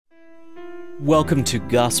Welcome to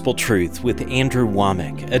Gospel Truth with Andrew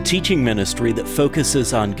Wommack, a teaching ministry that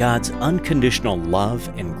focuses on God's unconditional love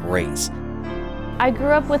and grace. I grew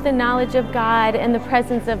up with the knowledge of God and the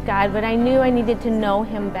presence of God, but I knew I needed to know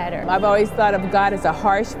Him better. I've always thought of God as a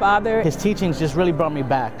harsh father. His teachings just really brought me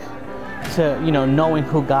back to, knowing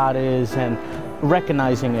who God is and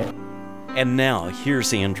recognizing it. And now,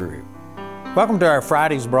 here's Andrew. Welcome to our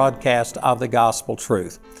Friday's broadcast of the Gospel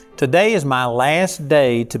Truth. Today is my last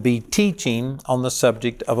day to be teaching on the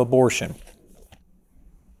subject of abortion.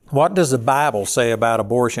 What does the Bible say about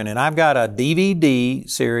abortion? And I've got a DVD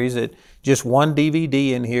series, just one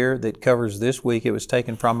DVD in here that covers this week. It was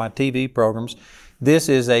taken from my TV programs. This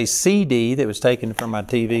is a CD that was taken from my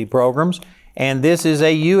TV programs. And this is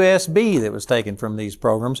a USB that was taken from these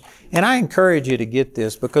programs. And I encourage you to get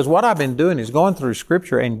this because what I've been doing is going through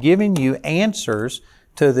Scripture and giving you answers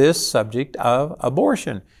to this subject of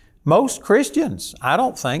abortion. Most Christians, I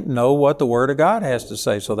don't think, know what the Word of God has to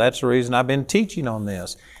say. So that's the reason I've been teaching on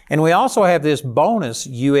this. And we also have this bonus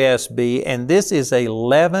USB, and this is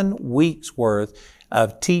 11 weeks worth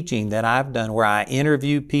of teaching that I've done where I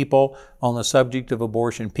interview people on the subject of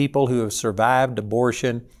abortion, people who have survived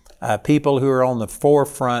abortion, people who are on the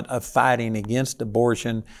forefront of fighting against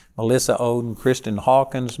abortion, Melissa Oden, Kristen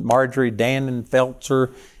Hawkins, Marjorie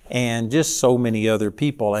Dannenfelser, and just so many other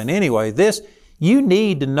people. And anyway, you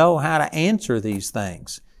need to know how to answer these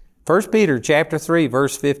things. 1 Peter chapter 3,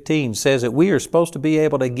 verse 15 says that we are supposed to be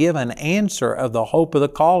able to give an answer of the hope of the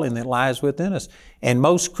calling that lies within us. And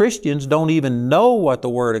most Christians don't even know what the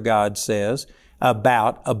Word of God says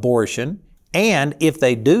about abortion. And if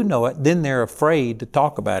they do know it, then they're afraid to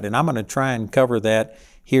talk about it. And I'm going to try and cover that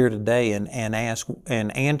here today and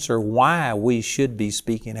answer why we should be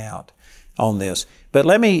speaking out on this. But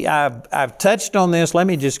I've touched on this. Let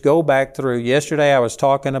me just go back through. Yesterday I was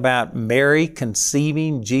talking about Mary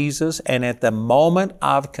conceiving Jesus, and at the moment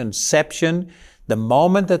of conception, the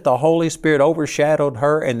moment that the Holy Spirit overshadowed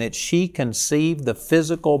her and that she conceived the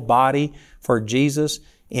physical body for Jesus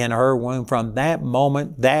in her womb, from that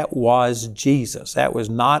moment, that was Jesus. That was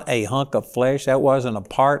not a hunk of flesh. That wasn't a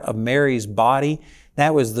part of Mary's body.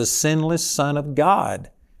 That was the sinless Son of God.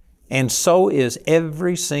 And so is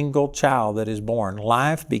every single child that is born.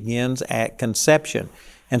 Life begins at conception.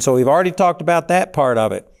 And so we've already talked about that part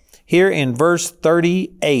of it. Here in verse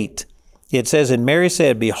 38, it says, "And Mary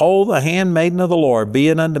said, Behold, the handmaiden of the Lord, be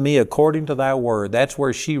it unto me according to thy word." That's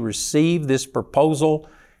where she received this proposal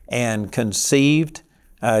and conceived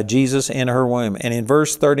Jesus in her womb. And in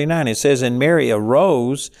verse 39, it says, "And Mary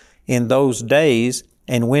arose in those days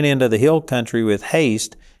and went into the hill country with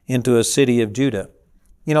haste into a city of Judah."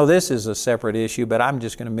 This is a separate issue, but I'm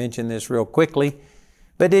just going to mention this real quickly.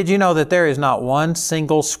 But did you know that there is not one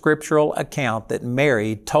single scriptural account that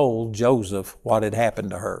Mary told Joseph what had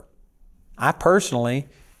happened to her? I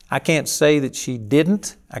can't say that she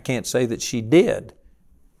didn't. I can't say that she did.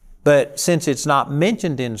 But since it's not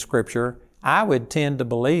mentioned in Scripture, I would tend to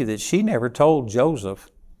believe that she never told Joseph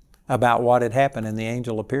about what had happened in the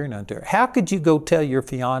angel appearing unto her. How could you go tell your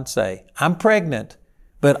fiance, "I'm pregnant,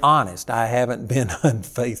 but honest, I haven't been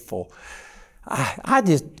unfaithful"? I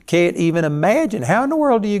just can't even imagine. How in the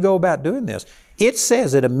world do you go about doing this? It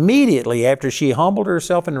says that immediately after she humbled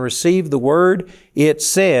herself and received the word, it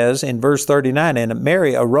says in verse 39, "And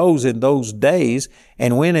Mary arose in those days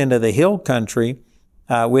and went into the hill country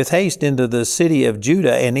with haste into the city of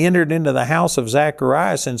Judah and entered into the house of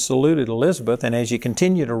Zacharias and saluted Elizabeth." And as you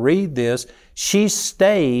continue to read this, she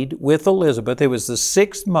stayed with Elizabeth. It was the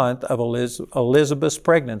 6th month of Elizabeth's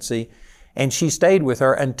pregnancy, and she stayed with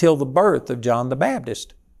her until the birth of John the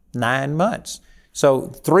Baptist, 9 months. So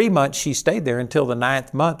 3 months she stayed there until the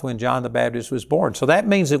 9th month when John the Baptist was born. So that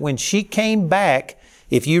means that when she came back,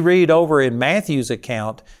 if you read over in Matthew's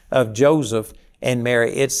account of Joseph and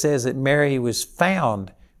Mary, it says that Mary was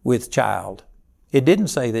found with child. It didn't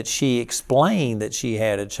say that she explained that she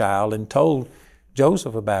had a child and told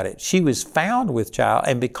Joseph about it. She was found with child,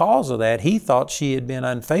 and because of that, he thought she had been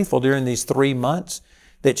unfaithful during these 3 months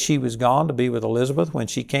that she was gone to be with Elizabeth. When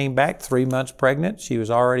she came back 3 months pregnant, she was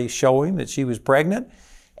already showing that she was pregnant,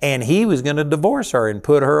 and he was going to divorce her and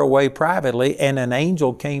put her away privately. And an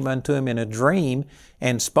angel came unto him in a dream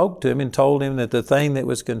and spoke to him and told him that the thing that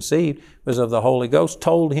was conceived was of the Holy Ghost,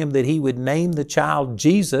 told him that he would name the child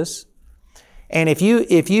Jesus. And if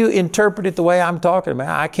you interpret it the way I'm talking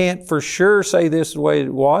about, I can't for sure say this is the way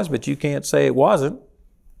it was, but you can't say it wasn't.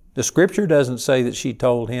 The Scripture doesn't say that she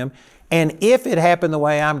told him. And if it happened the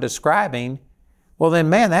way I'm describing, well then,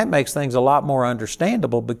 man, that makes things a lot more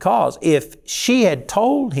understandable, because if she had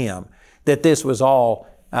told him that this was all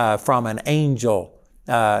from an angel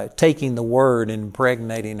taking the word and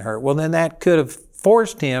impregnating her. Well, then that could have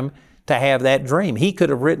forced him to have that dream. He could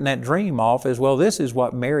have written that dream off as, well, this is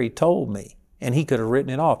what Mary told me. And he could have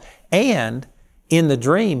written it off. And in the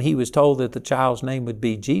dream, he was told that the child's name would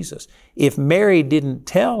be Jesus. If Mary didn't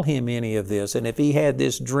tell him any of this, and if he had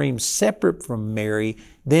this dream separate from Mary,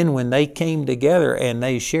 then when they came together and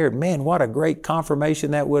they shared, man, what a great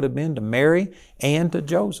confirmation that would have been to Mary and to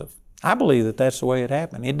Joseph. I believe that that's the way it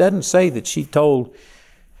happened. It doesn't say that she told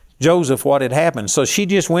Joseph what had happened. So she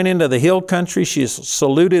just went into the hill country. She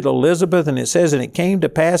saluted Elizabeth, and it says, and it came to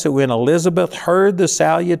pass that when Elizabeth heard the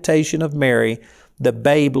salutation of Mary, the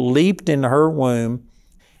babe leaped in her womb,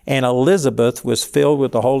 and Elizabeth was filled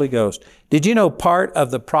with the Holy Ghost. Did you know part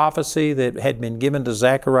of the prophecy that had been given to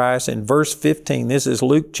Zacharias in verse 15? This is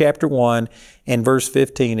Luke chapter 1 and verse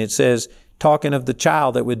 15. It says, talking of the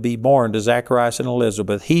child that would be born to Zacharias and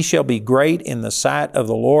Elizabeth, he shall be great in the sight of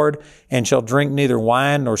the Lord, and shall drink neither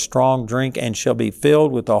wine nor strong drink, and shall be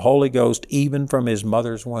filled with the Holy Ghost even from his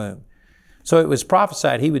mother's womb. So it was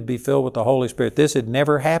prophesied he would be filled with the Holy Spirit. This had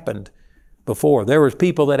never happened before. There was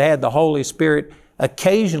people that had the Holy Spirit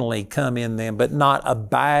occasionally come in them, but not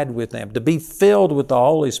abide with them. To be filled with the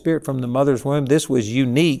Holy Spirit from the mother's womb, this was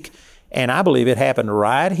unique, and I believe it happened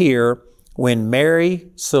right here when Mary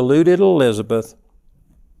saluted Elizabeth.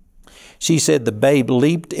 She said the babe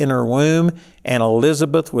leaped in her womb, and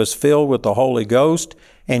Elizabeth was filled with the Holy Ghost,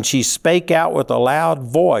 and she spake out with a loud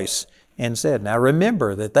voice and said, now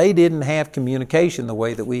remember that they didn't have communication the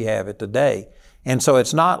way that we have it today. And so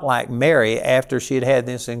it's not like Mary, after she had had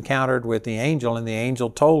this encounter with the angel, and the angel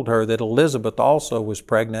told her that Elizabeth also was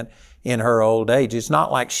pregnant in her old age. It's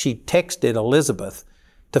not like she texted Elizabeth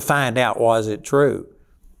to find out, was it true?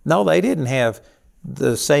 No, they didn't have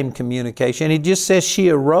the same communication. It just says she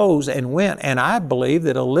arose and went. And I believe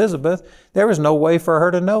that Elizabeth, there was no way for her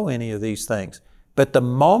to know any of these things. But the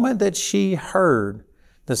moment that she heard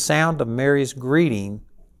the sound of Mary's greeting,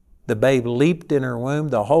 the babe leaped in her womb,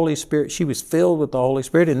 the Holy Spirit, she was filled with the Holy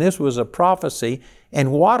Spirit, and this was a prophecy,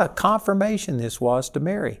 and what a confirmation this was to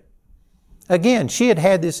Mary. Again, she had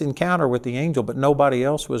had this encounter with the angel, but nobody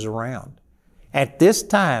else was around. At this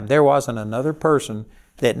time, there wasn't another person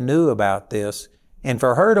that knew about this, and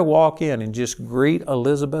for her to walk in and just greet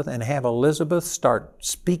Elizabeth and have Elizabeth start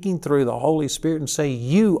speaking through the Holy Spirit and say,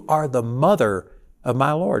 you are the mother of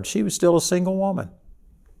my Lord. She was still a single woman.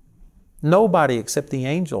 Nobody except the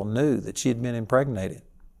angel knew that she had been impregnated.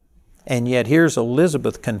 And yet here's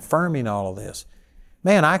Elizabeth confirming all of this.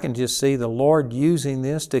 Man, I can just see the Lord using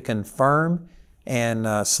this to confirm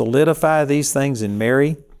and solidify these things in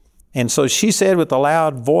Mary. And so she said with a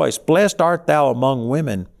loud voice, blessed art thou among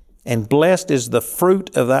women, and blessed is the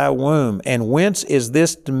fruit of thy womb. And whence is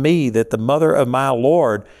this to me that the mother of my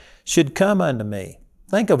Lord should come unto me?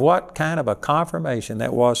 Think of what kind of a confirmation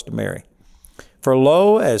that was to Mary. For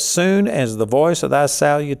lo, as soon as the voice of thy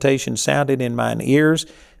salutation sounded in mine ears,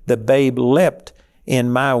 the babe leapt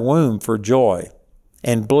in my womb for joy.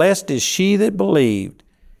 And blessed is she that believed,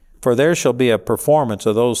 for there shall be a performance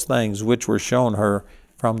of those things which were shown her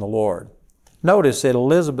from the Lord. Notice that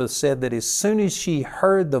Elizabeth said that as soon as she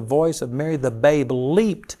heard the voice of Mary, the babe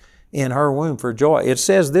leaped in her womb for joy. It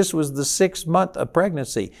says this was the 6th month of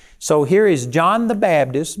pregnancy. So here is John the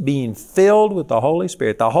Baptist being filled with the Holy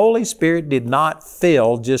Spirit. The Holy Spirit did not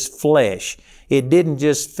fill just flesh. It didn't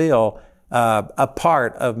just fill a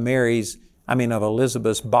part of of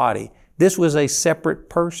Elizabeth's body. This was a separate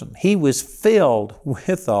person. He was filled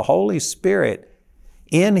with the Holy Spirit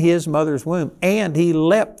in his mother's womb, and he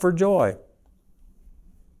leapt for joy.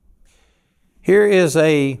 Here is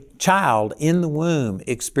a child in the womb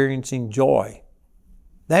experiencing joy.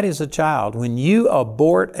 That is a child. When you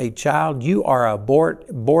abort a child, you are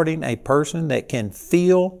aborting a person that can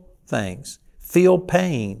feel things, feel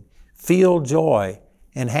pain, feel joy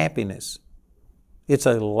and happiness. It's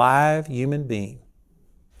a live human being.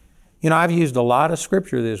 You know, I've used a lot of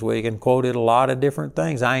scripture this week and quoted a lot of different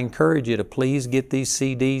things. I encourage you to please get these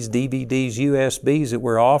CDs, DVDs, USBs that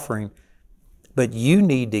we're offering. But you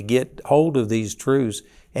need to get hold of these truths,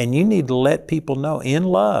 and you need to let people know in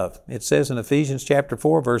love. It says in Ephesians chapter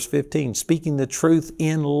 4, verse 15, speaking the truth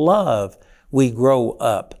in love, we grow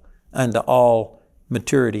up unto all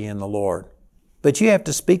maturity in the Lord. But you have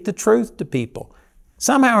to speak the truth to people.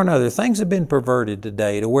 Somehow or another, things have been perverted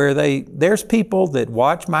today to where there's people that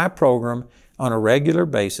watch my program on a regular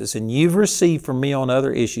basis, and you've received from me on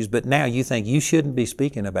other issues, but now you think you shouldn't be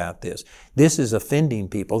speaking about this. This is offending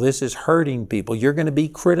people. This is hurting people. You're going to be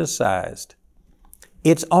criticized.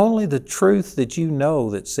 It's only the truth that you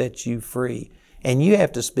know that sets you free, and you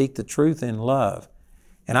have to speak the truth in love.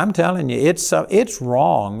 And I'm telling you, it's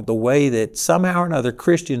wrong the way that somehow or another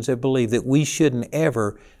Christians have believed that we shouldn't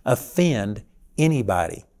ever offend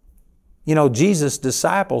anybody. You know, Jesus'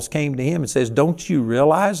 disciples came to Him and says, don't you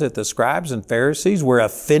realize that the scribes and Pharisees were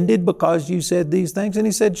offended because you said these things? And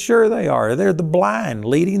He said, sure they are. They're the blind,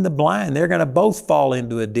 leading the blind. They're going to both fall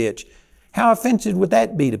into a ditch. How offensive would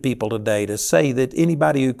that be to people today to say that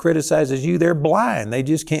anybody who criticizes you, they're blind. They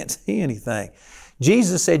just can't see anything.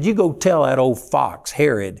 Jesus said, you go tell that old fox,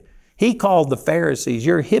 Herod. He called the Pharisees,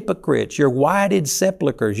 you're hypocrites, you're whited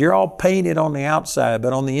sepulchres, you're all painted on the outside,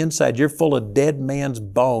 but on the inside you're full of dead man's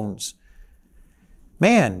bones.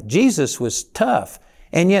 Man, Jesus was tough.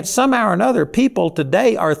 And yet somehow or another, people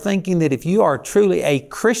today are thinking that if you are truly a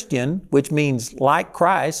Christian, which means like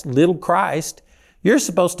Christ, little Christ, you're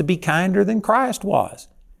supposed to be kinder than Christ was.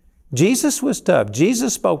 Jesus was tough.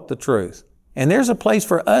 Jesus spoke the truth. And there's a place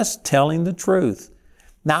for us telling the truth.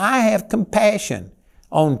 Now, I have compassion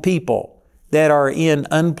on people that are in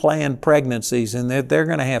unplanned pregnancies and that they're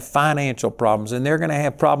going to have financial problems and they're going to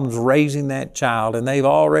have problems raising that child and they've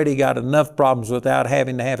already got enough problems without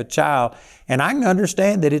having to have a child. And I can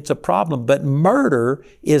understand that it's a problem, but murder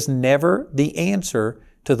is never the answer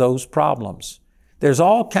to those problems. There's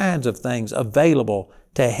all kinds of things available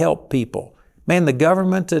to help people. Man, the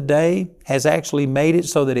government today has actually made it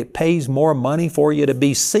so that it pays more money for you to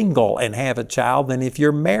be single and have a child than if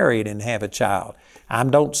you're married and have a child. I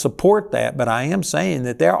don't support that, but I am saying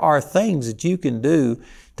that there are things that you can do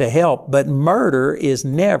to help, but murder is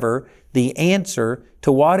never the answer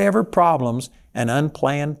to whatever problems an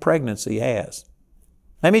unplanned pregnancy has.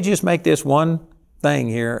 Let me just make this one thing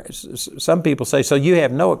here. Some people say, so you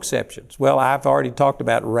have no exceptions. Well, I've already talked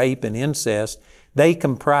about rape and incest. They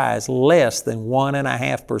comprise less than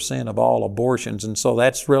 1.5% of all abortions, and so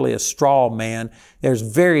that's really a straw man. There's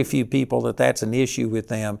very few people that's an issue with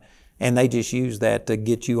them, and they just use that to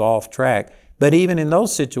get you off track. But even in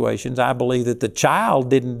those situations, I believe that the child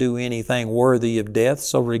didn't do anything worthy of death,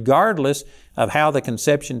 so regardless of how the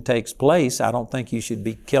conception takes place, I don't think you should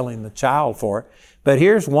be killing the child for it. But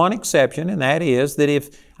here's one exception, and that is that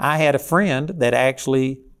if I had a friend that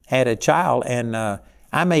actually had a child, and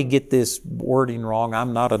I may get this wording wrong,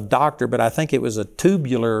 I'm not a doctor, but I think it was a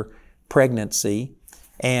tubular pregnancy.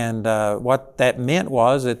 And what that meant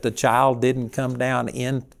was that the child didn't come down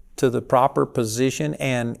into the proper position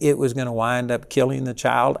and it was going to wind up killing the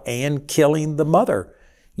child and killing the mother.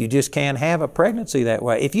 You just can't have a pregnancy that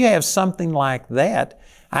way. If you have something like that,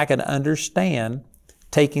 I can understand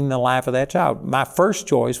taking the life of that child. My first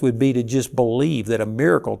choice would be to just believe that a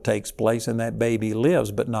miracle takes place and that baby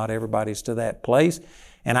lives, but not everybody's to that place.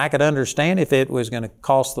 And I could understand if it was going to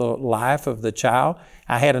cost the life of the child.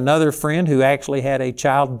 I had another friend who actually had a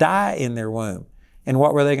child die in their womb. And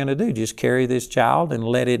what were they going to do? Just carry this child and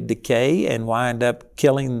let it decay and wind up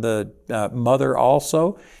killing the mother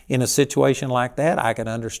also? In a situation like that, I could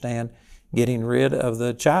understand getting rid of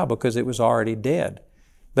the child because it was already dead.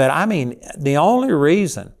 But I mean, the only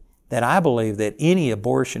reason that I believe that any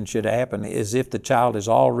abortion should happen is if the child is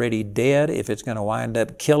already dead, if it's going to wind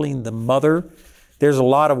up killing the mother. There's a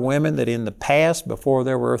lot of women that in the past, before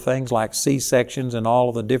there were things like C-sections and all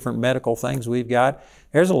of the different medical things we've got,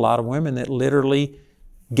 there's a lot of women that literally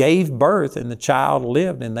gave birth and the child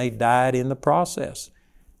lived and they died in the process.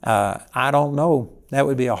 I don't know. That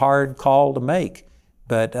would be a hard call to make,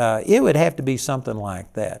 but it would have to be something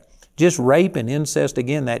like that. Just rape and incest,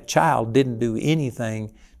 again, that child didn't do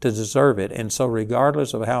anything to deserve it. And so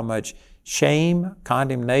regardless of how much shame,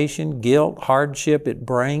 condemnation, guilt, hardship it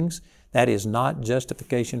brings, that is not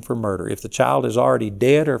justification for murder. If the child is already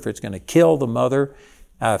dead or if it's going to kill the mother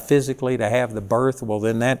physically to have the birth, well,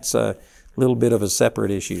 then that's a little bit of a separate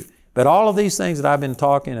issue. But all of these things that I've been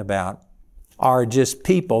talking about are just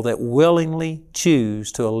people that willingly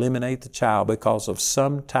choose to eliminate the child because of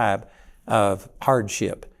some type of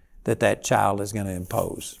hardship that child is going to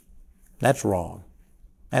impose. That's wrong.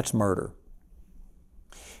 That's murder.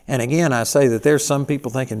 And again, I say that there's some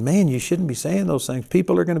people thinking, man, you shouldn't be saying those things.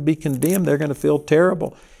 People are going to be condemned. They're going to feel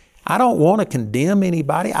terrible. I don't want to condemn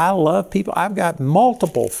anybody. I love people. I've got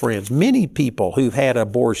multiple friends, many people who've had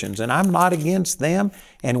abortions, and I'm not against them,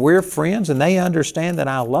 and we're friends, and they understand that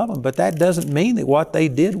I love them, but that doesn't mean that what they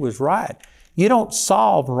did was right. You don't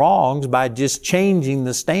solve wrongs by just changing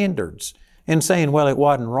the standards and saying, well, it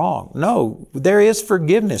wasn't wrong. No, there is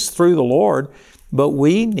forgiveness through the Lord, but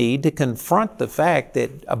we need to confront the fact that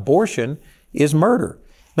abortion is murder.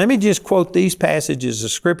 Let me just quote these passages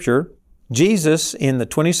of Scripture. Jesus, in the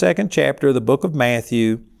 22nd chapter of the book of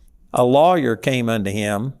Matthew, a lawyer came unto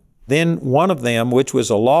him Then one of them, which was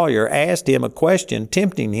a lawyer, asked him a question,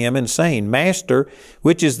 tempting him and saying, Master,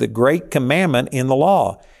 which is the great commandment in the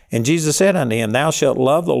law? And Jesus said unto him, Thou shalt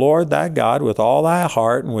love the Lord thy God with all thy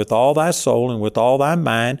heart and with all thy soul and with all thy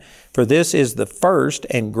mind, for this is the first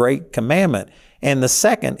and great commandment. And the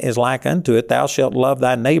second is like unto it, Thou shalt love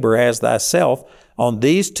thy neighbor as thyself. On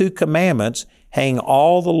these two commandments hang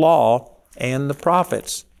all the law and the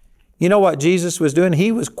prophets. You know what Jesus was doing?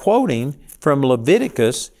 He was quoting from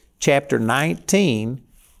Leviticus chapter 19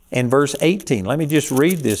 and verse 18. Let me just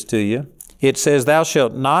read this to you. It says, Thou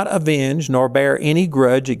shalt not avenge nor bear any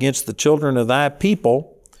grudge against the children of thy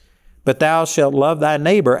people, but thou shalt love thy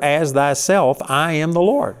neighbor as thyself. I am the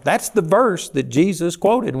Lord. That's the verse that Jesus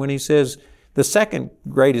quoted when he says the second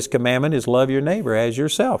greatest commandment is love your neighbor as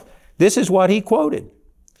yourself. This is what he quoted.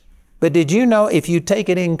 But did you know if you take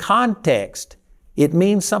it in context, it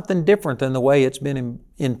means something different than the way it's been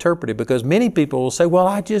interpreted? Because many people will say, well,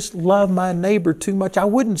 I just love my neighbor too much. I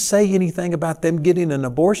wouldn't say anything about them getting an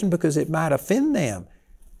abortion because it might offend them.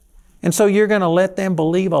 And so you're going to let them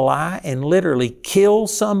believe a lie and literally kill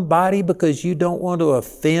somebody because you don't want to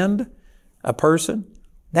offend a person?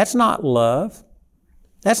 That's not love.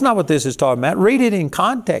 That's not what this is talking about. Read it in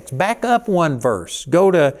context. Back up one verse.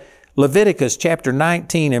 Go to Leviticus chapter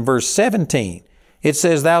 19 and verse 17. It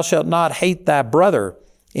says, Thou shalt not hate thy brother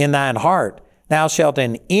in thine heart. Thou shalt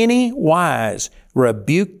in any wise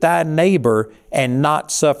rebuke thy neighbor and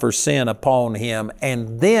not suffer sin upon him.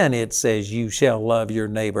 And then it says, you shall love your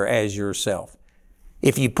neighbor as yourself.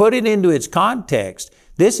 If you put it into its context,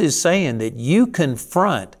 this is saying that you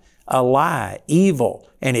confront a lie, evil.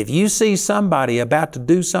 And if you see somebody about to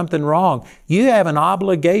do something wrong, you have an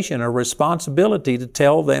obligation, a responsibility to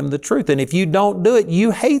tell them the truth. And if you don't do it,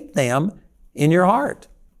 you hate them in your heart.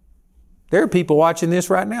 There are people watching this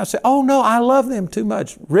right now say, oh no, I love them too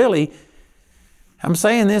much. Really, I'm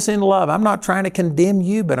saying this in love. I'm not trying to condemn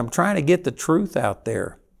you, but I'm trying to get the truth out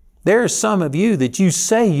there. There are some of you that you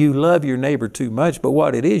say you love your neighbor too much, but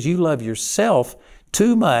what it is, you love yourself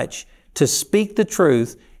too much to speak the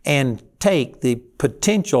truth and take the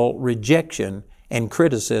potential rejection and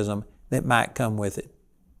criticism that might come with it.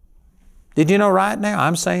 Did you know right now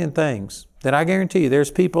I'm saying things that I guarantee you there's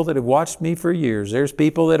people that have watched me for years. There's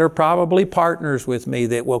people that are probably partners with me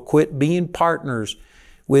that will quit being partners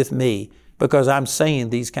with me because I'm saying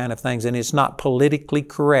these kind of things and it's not politically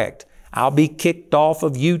correct. I'll be kicked off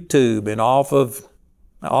of YouTube and off of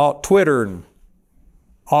Twitter and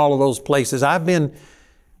all of those places. I've been,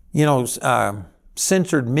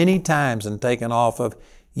 censored many times and taken off of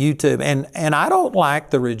YouTube. And I don't like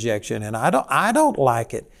the rejection and I don't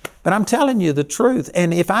like it. But I'm telling you the truth.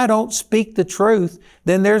 And if I don't speak the truth,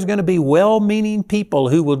 then there's going to be well-meaning people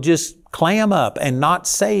who will just clam up and not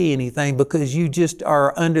say anything because you just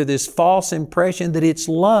are under this false impression that it's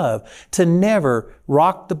love to never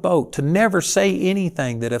rock the boat, to never say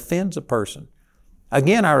anything that offends a person.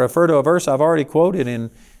 Again, I refer to a verse I've already quoted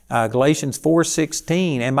in Galatians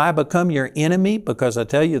 4:16. Am I become your enemy because I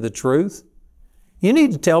tell you the truth? You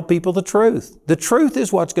need to tell people the truth. The truth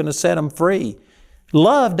is what's going to set them free.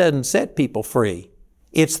 Love doesn't set people free.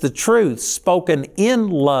 It's the truth spoken in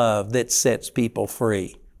love that sets people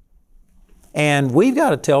free. And we've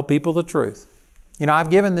got to tell people the truth. I've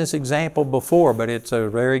given this example before, but it's a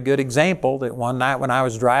very good example that one night when I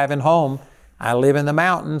was driving home, I live in the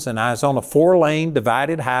mountains and I was on a 4-lane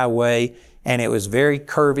divided highway and it was very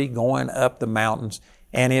curvy going up the mountains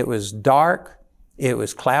and it was dark. It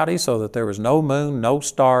was cloudy so that there was no moon, no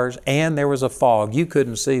stars, and there was a fog. You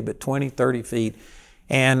couldn't see but 20, 30 feet.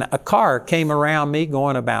 And a car came around me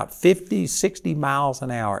going about 50, 60 miles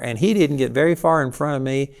an hour. And he didn't get very far in front of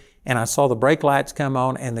me. And I saw the brake lights come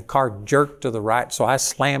on and the car jerked to the right. So I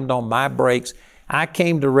slammed on my brakes. I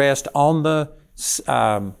came to rest on the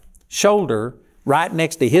shoulder right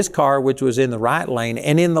next to his car, which was in the right lane.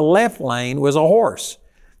 And in the left lane was a horse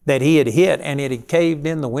that he had hit and it had caved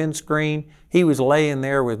in the windscreen. He was laying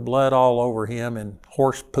there with blood all over him and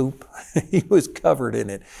horse poop. He was covered in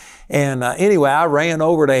it. And anyway, I ran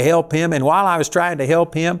over to help him. And while I was trying to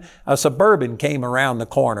help him, a Suburban came around the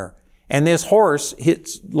corner. And this horse,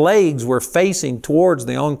 its legs were facing towards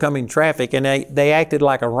the oncoming traffic and they acted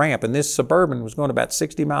like a ramp. And this Suburban was going about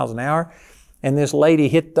 60 miles an hour. And this lady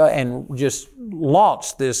hit and just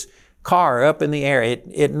launched this car up in the air.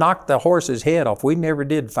 It knocked the horse's head off. We never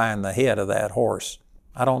did find the head of that horse.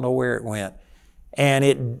 I don't know where it went. And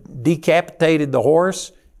it decapitated the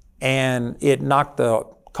horse and it knocked the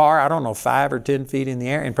car, 5 or 10 feet in the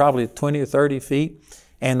air and probably 20 or 30 feet.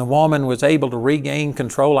 And the woman was able to regain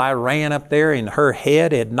control. I ran up there and her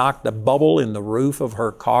head had knocked a bubble in the roof of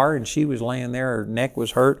her car and she was laying there, her neck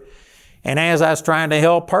was hurt. And as I was trying to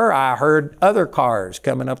help her, I heard other cars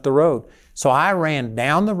coming up the road. So I ran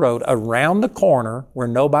down the road, around the corner where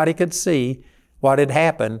nobody could see what had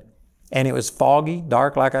happened. And it was foggy,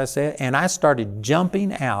 dark, like I said. And I started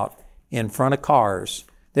jumping out in front of cars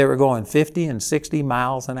that were going 50 and 60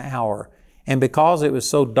 miles an hour. And because it was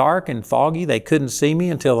so dark and foggy, they couldn't see me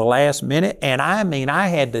until the last minute. And I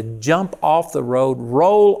had to jump off the road,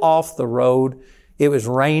 roll off the road. It was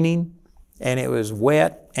raining and it was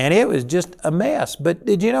wet and it was just a mess. But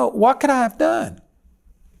did you know, what could I have done?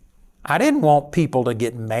 I didn't want people to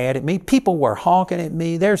get mad at me. People were honking at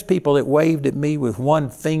me. There's people that waved at me with one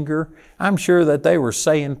finger. I'm sure that they were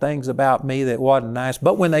saying things about me that wasn't nice.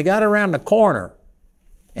 But when they got around the corner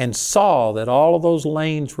and saw that all of those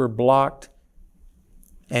lanes were blocked,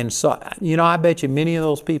 and so, I bet you many of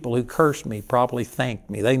those people who cursed me probably thanked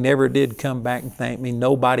me. They never did come back and thank me.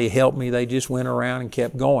 Nobody helped me. They just went around and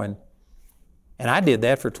kept going. And I did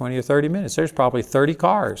that for 20 or 30 minutes. There's probably 30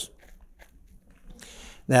 cars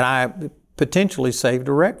that I potentially saved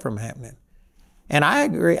a wreck from happening. And I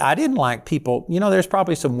agree, I didn't like people, there's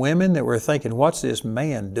probably some women that were thinking, what's this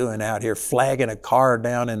man doing out here flagging a car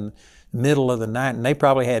down in the middle of the night? And they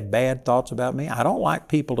probably had bad thoughts about me. I don't like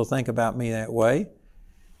people to think about me that way.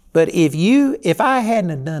 But if I hadn't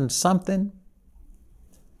have done something,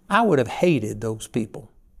 I would have hated those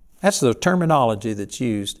people. That's the terminology that's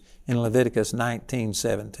used in Leviticus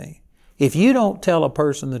 19:17. If you don't tell a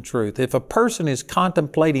person the truth, if a person is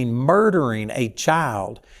contemplating murdering a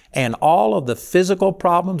child and all of the physical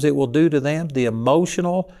problems it will do to them, the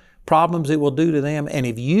emotional problems it will do to them, and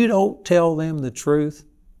if you don't tell them the truth,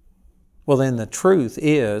 well then the truth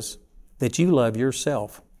is that you love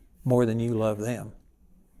yourself more than you love them.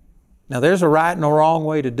 Now there's a right and a wrong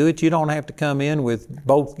way to do it. You don't have to come in with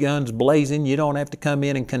both guns blazing. You don't have to come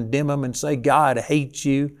in and condemn them and say God hates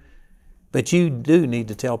you. But you do need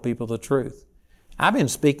to tell people the truth. I've been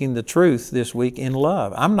speaking the truth this week in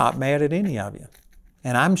love. I'm not mad at any of you.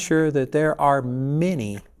 And I'm sure that there are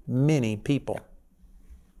many, many people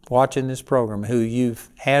watching this program who you've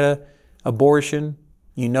had an abortion,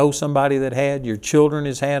 you know somebody that had, your children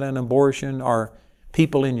has had an abortion, or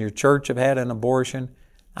people in your church have had an abortion.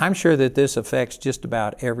 I'm sure that this affects just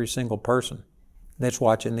about every single person that's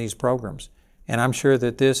watching these programs. And I'm sure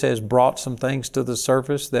that this has brought some things to the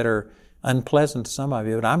surface that are unpleasant to some of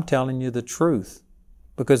you, but I'm telling you the truth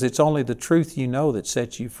because it's only the truth that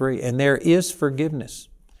sets you free. And there is forgiveness.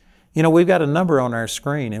 We've got a number on our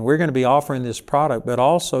screen and we're going to be offering this product, but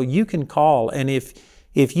also you can call, and if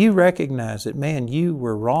you recognize that, man, you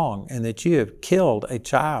were wrong and that you have killed a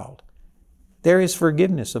child, there is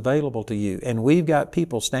forgiveness available to you. And we've got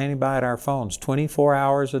people standing by at our phones 24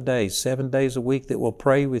 hours a day, 7 days a week that will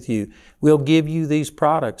pray with you. We'll give you these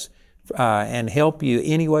products and help you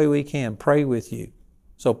any way we can, pray with you.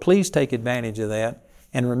 So please take advantage of that.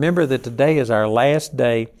 And remember that today is our last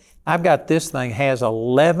day. I've got this thing, has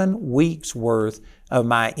 11 weeks worth of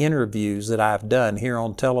my interviews that I've done here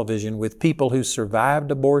on television with people who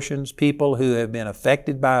survived abortions, people who have been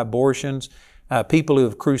affected by abortions, people who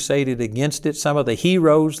have crusaded against it, some of the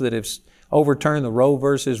heroes that have overturned the Roe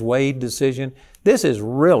versus Wade decision. This is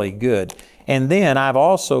really good. And then I've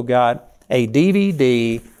also got a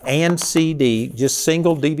DVD and CD, just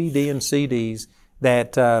single DVD and CDs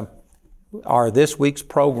that are this week's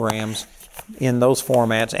programs in those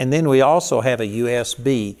formats. And then we also have a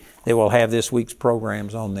USB that will have this week's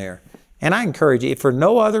programs on there. And I encourage you, if for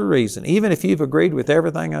no other reason, even if you've agreed with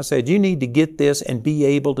everything I said, you need to get this and be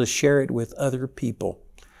able to share it with other people.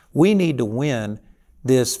 We need to win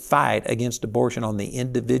this fight against abortion on the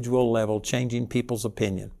individual level, changing people's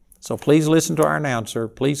opinion. So please listen to our announcer.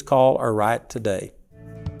 Please call or write today.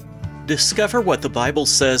 Discover what the Bible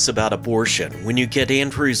says about abortion when you get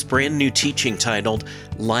Andrew's brand new teaching titled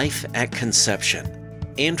Life at Conception.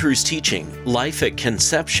 Andrew's teaching, Life at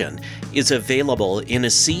Conception, is available in a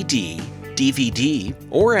CD, DVD,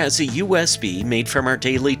 or as a USB made from our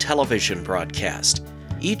daily television broadcast.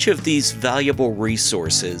 Each of these valuable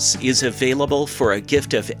resources is available for a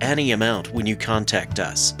gift of any amount when you contact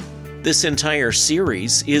us. This entire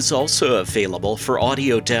series is also available for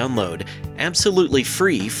audio download, absolutely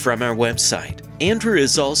free from our website. Andrew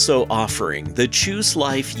is also offering the Choose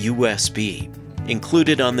Life USB.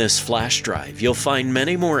 Included on this flash drive, you'll find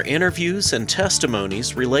many more interviews and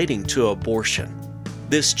testimonies relating to abortion.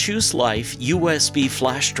 This Choose Life USB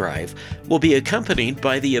flash drive will be accompanied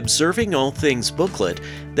by the Observing All Things booklet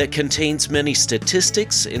that contains many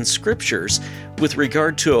statistics and scriptures with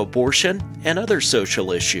regard to abortion and other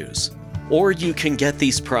social issues. Or you can get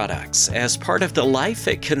these products as part of the Life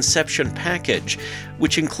at Conception package,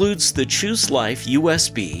 which includes the Choose Life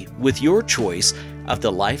USB with your choice of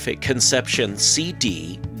the Life at Conception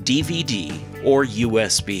CD, DVD, or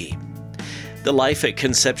USB. The Life at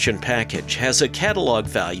Conception package has a catalog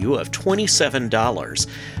value of $27,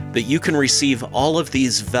 but you can receive all of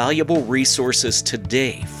these valuable resources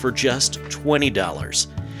today for just $20.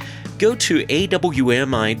 Go to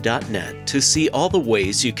awmi.net to see all the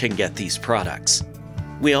ways you can get these products.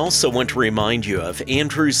 We also want to remind you of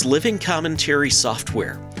Andrew's Living Commentary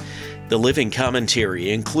software. The Living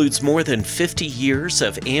Commentary includes more than 50 years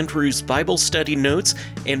of Andrew's Bible study notes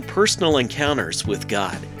and personal encounters with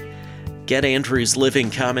God. Get Andrew's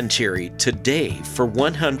Living Commentary today for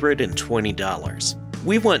 $120.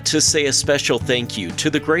 We want to say a special thank you to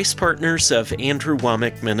the grace partners of Andrew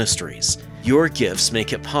Wommack Ministries. Your gifts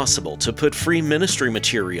make it possible to put free ministry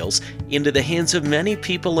materials into the hands of many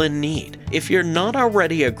people in need. If you're not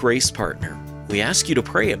already a grace partner, we ask you to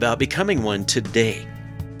pray about becoming one today.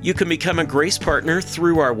 You can become a grace partner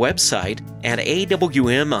through our website at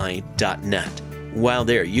awmi.net. While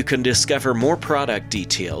there, you can discover more product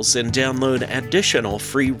details and download additional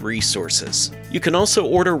free resources. You can also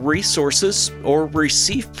order resources or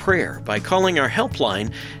receive prayer by calling our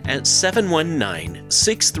helpline at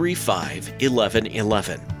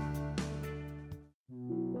 719-635-1111.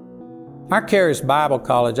 Our Charis Bible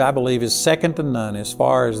College, I believe, is second to none as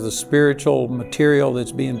far as the spiritual material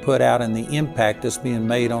that's being put out and the impact that's being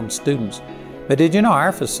made on students. But did you know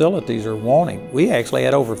our facilities are wanting? We actually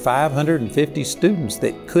had over 550 students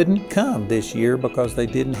that couldn't come this year because they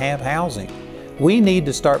didn't have housing. We need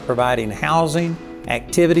to start providing housing,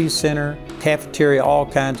 activity center, cafeteria, all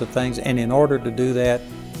kinds of things, and in order to do that,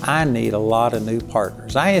 I need a lot of new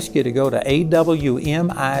partners. I ask you to go to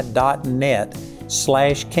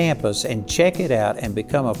awmi.net/campus and check it out and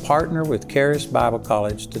become a partner with Charis Bible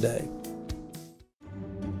College today.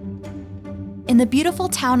 In the beautiful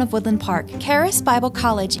town of Woodland Park, Charis Bible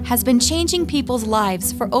College has been changing people's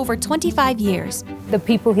lives for over 25 years. The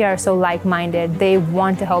people here are so like-minded. They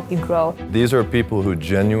want to help you grow. These are people who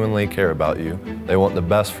genuinely care about you. They want the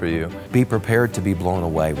best for you. Be prepared to be blown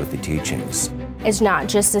away with the teachings. It's not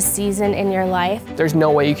just a season in your life. There's no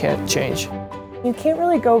way you can't change. You can't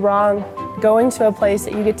really go wrong going to a place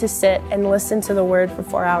that you get to sit and listen to the Word for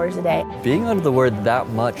 4 hours a day. Being under the Word that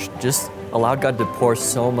much just allowed God to pour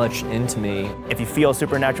so much into me. If you feel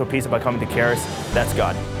supernatural peace about coming to Charis, that's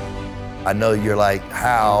God. I know you're like,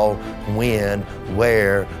 how, when,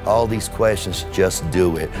 where, all these questions, just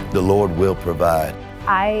do it. The Lord will provide.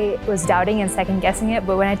 I was doubting and second guessing it,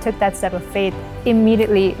 but when I took that step of faith,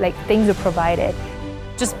 immediately things were provided.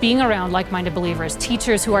 Just being around like-minded believers,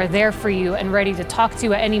 teachers who are there for you and ready to talk to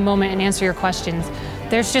you at any moment and answer your questions,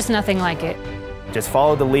 there's just nothing like it. Just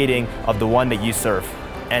follow the leading of the one that you serve,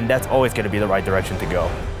 and that's always going to be the right direction to go.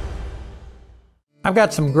 I've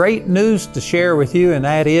got some great news to share with you, and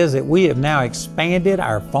that is that we have now expanded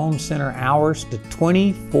our phone center hours to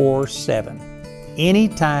 24/7.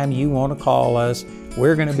 Anytime you want to call us,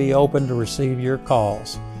 we're going to be open to receive your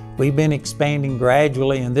calls. We've been expanding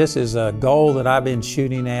gradually, and this is a goal that I've been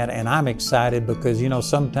shooting at, and I'm excited because,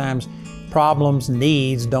 sometimes problems,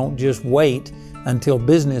 needs don't just wait until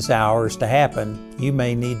business hours to happen. You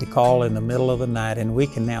may need to call in the middle of the night, and we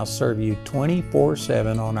can now serve you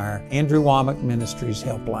 24/7 on our Andrew Wommack Ministries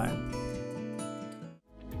helpline.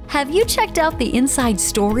 Have you checked out the Inside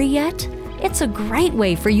Story yet? It's a great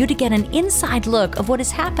way for you to get an inside look of what is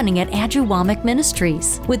happening at Andrew Wommack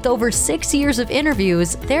Ministries. With over 6 years of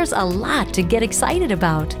interviews, there's a lot to get excited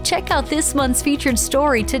about. Check out this month's featured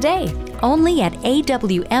story today, only at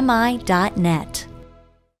awmi.net.